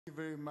Thank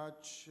you very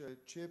much,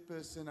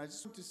 Chairperson. I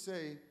just want to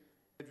say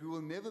that we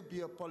will never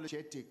be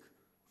apologetic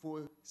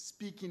for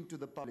speaking to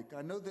the public.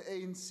 I know the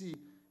ANC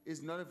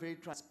is not a very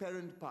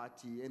transparent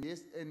party, and,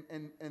 yes,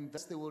 and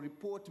thus they will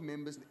report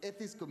members of the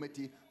Ethics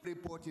Committee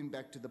reporting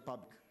back to the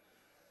public.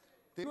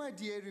 The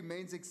NGOs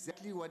remains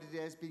exactly what it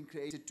has been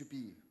created to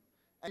be,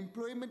 an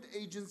employment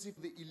agency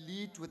for the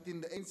elite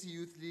within the ANC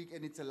Youth League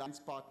and its alliance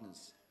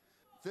partners.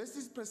 This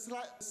is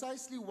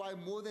precisely why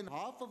more than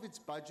half of its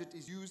budget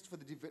is used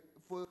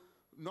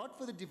not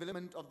for the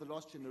development of the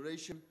lost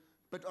generation,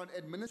 but on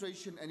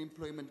administration and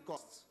employment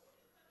costs.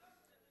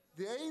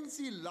 The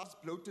ANC loves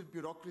bloated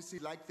bureaucracy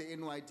like the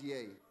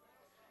NYDA.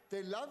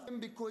 They love them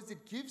because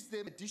it gives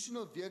them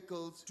additional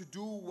vehicles to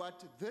do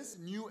what this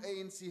new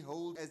ANC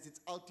holds as its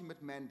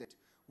ultimate mandate,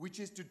 which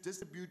is to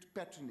distribute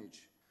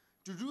patronage.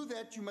 To do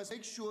that, you must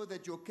make sure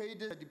that your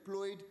cadres are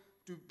deployed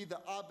to be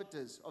the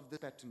arbiters of the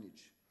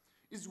patronage.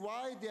 It's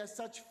why there are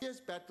such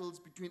fierce battles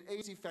between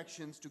ANC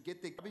factions to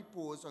get their grubby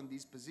paws on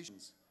these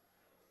positions.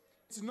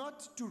 It's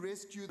not to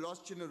rescue the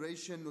lost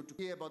generation or to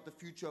care about the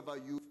future of our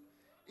youth.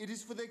 It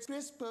is for the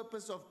express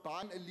purpose of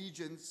buying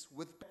allegiance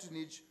with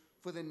patronage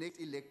for the next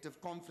elective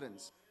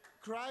conference.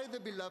 Cry the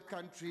beloved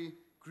country,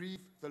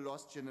 grieve the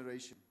lost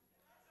generation.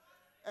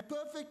 And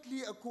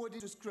perfectly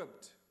according to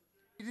script,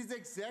 it is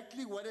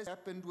exactly what has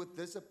happened with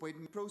this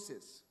appointment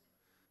process.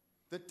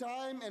 The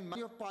time and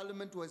money of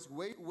Parliament was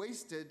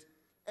wasted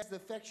as the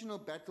factional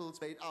battles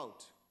played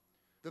out.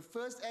 The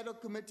first ad hoc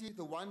committee,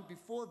 the one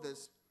before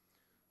this,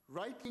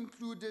 rightly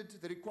included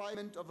the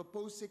requirement of a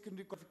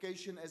post-secondary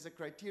qualification as a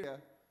criteria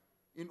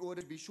in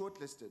order to be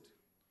shortlisted.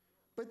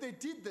 But they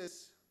did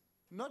this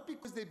not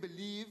because they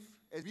believe,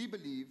 as we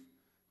believe,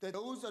 that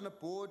those on a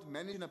board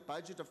managing a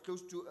budget of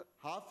close to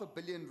R500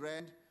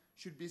 million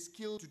should be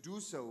skilled to do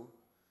so,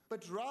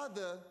 but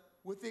rather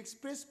with the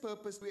express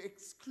purpose to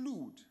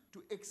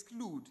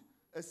exclude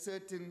a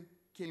certain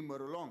Kenny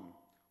Morolong,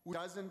 who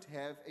doesn't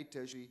have a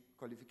tertiary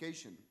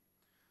qualification.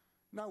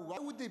 Now, why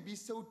would they be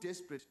so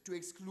desperate to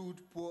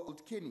exclude poor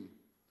old Kenny?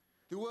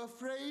 They were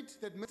afraid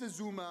that Mr.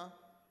 Zuma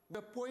would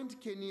appoint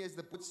Kenny as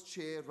the board's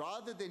chair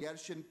rather than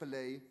Yarshin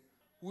Pillay,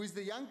 who is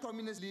the Young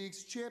Communist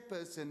League's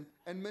chairperson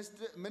and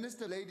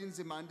Minister Lady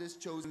Nzimanda's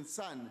chosen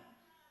son.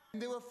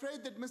 And they were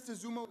afraid that Mr.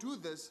 Zuma would do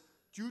this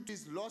due to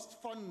his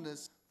lost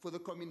fondness for the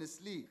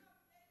Communist League.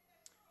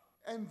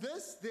 And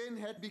this then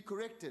had to be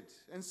corrected.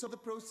 And so the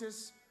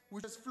process,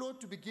 which was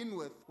flawed to begin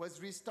with,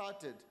 was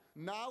restarted,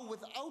 now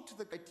without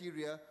the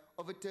criteria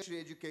of a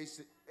tertiary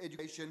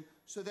education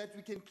so that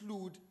we can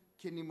include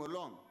Kenny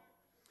Morolong.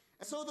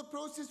 And so the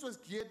process was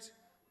geared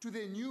to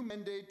the new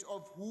mandate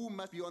of who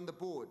must be on the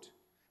board.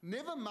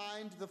 Never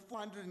mind the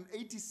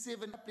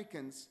 487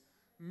 applicants,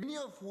 many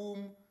of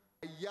whom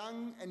are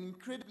young and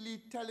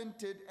incredibly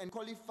talented and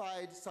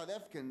qualified South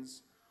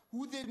Africans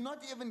who they did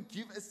not even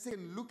give a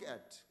second look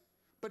at.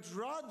 But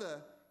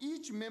rather,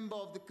 each member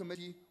of the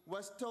committee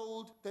was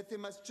told that they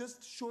must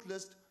just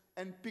shortlist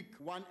and pick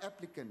one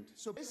applicant.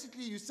 So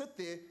basically you sit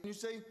there and you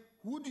say,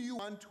 who do you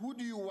want, who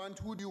do you want,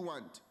 who do you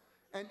want?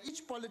 And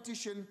each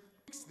politician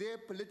picks their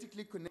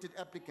politically connected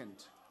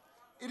applicant.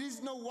 It is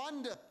no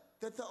wonder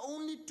that the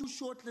only two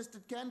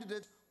shortlisted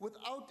candidates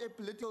without a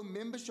political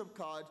membership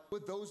card were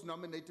those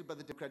nominated by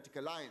the Democratic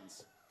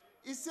Alliance.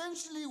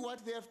 Essentially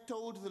what they have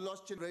told the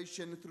lost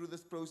generation through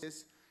this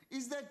process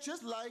is that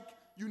just like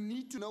you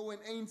need to know an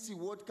ANC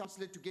ward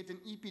councillor to get an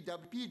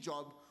EPWP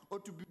job or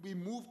to be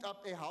moved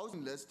up a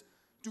housing list,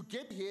 to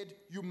get ahead,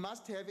 you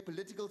must have a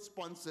political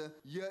sponsor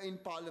here in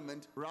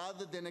Parliament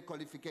rather than a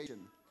qualification.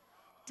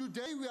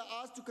 Today, we are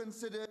asked to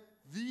consider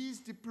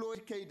these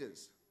deployed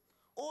cadres,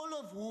 all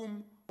of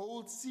whom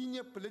hold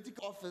senior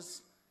political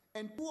office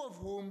and two of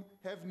whom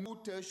have no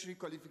tertiary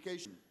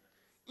qualification.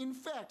 In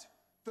fact,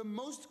 the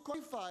most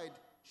qualified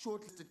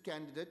shortlisted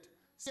candidate,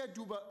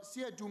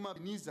 Siaduma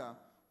Beniza,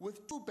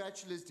 with 2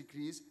 bachelor's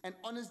degrees, an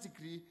honors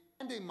degree,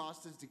 and a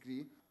master's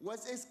degree,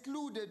 was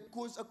excluded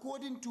because,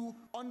 according to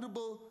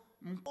Honorable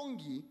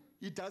Mpongi,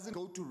 he doesn't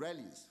go to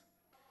rallies.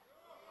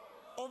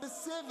 Of the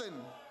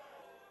seven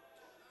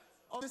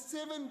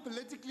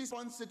politically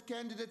sponsored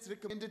candidates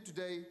recommended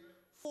today,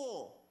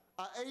 4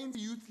 are ANC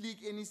Youth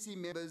League NEC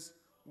members,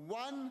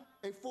 1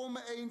 a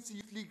former ANC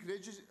Youth League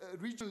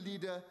regional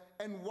leader,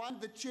 and 1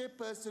 the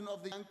chairperson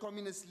of the Young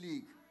Communist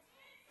League.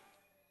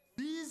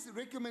 These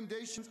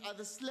recommendations are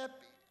a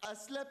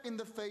slap in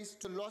the face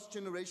to the lost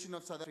generation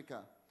of South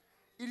Africa.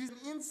 It is an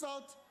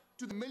insult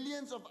to the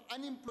millions of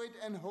unemployed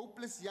and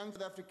hopeless young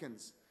South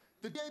Africans.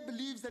 The DA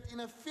believes that in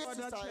a fair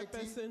society...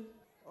 Chairperson.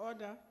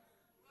 Order.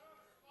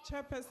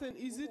 Chairperson,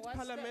 is it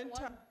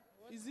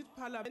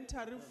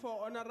parliamentary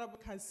for Honorable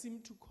Cassim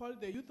to call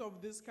the youth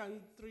of this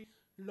country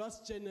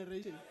lost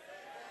generation?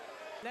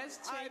 Let's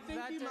check I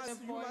think you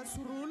must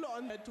rule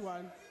on that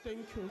one.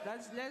 Thank you.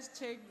 Let's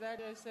take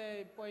that as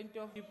a point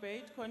of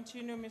debate.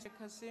 Continue, Mr.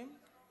 Cassim.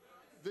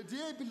 The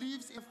DA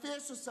believes in a fair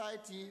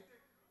society,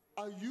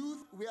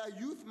 where our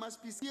youth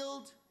must be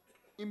skilled,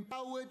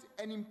 empowered,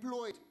 and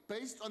employed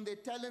based on their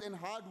talent and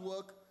hard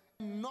work,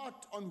 and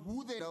not on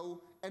who they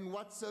know and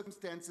what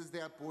circumstances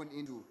they are born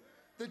into.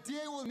 The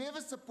DA will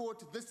never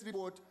support this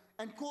report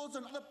and calls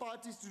on other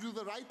parties to do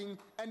the right thing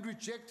and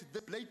reject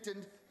the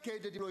blatant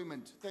cadre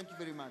deployment. Thank you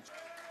very much.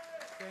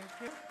 Thank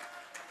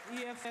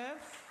you.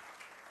 EFF.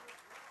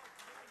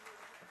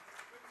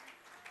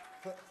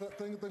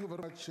 Thank you very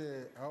much,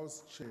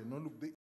 House Chair. No, look,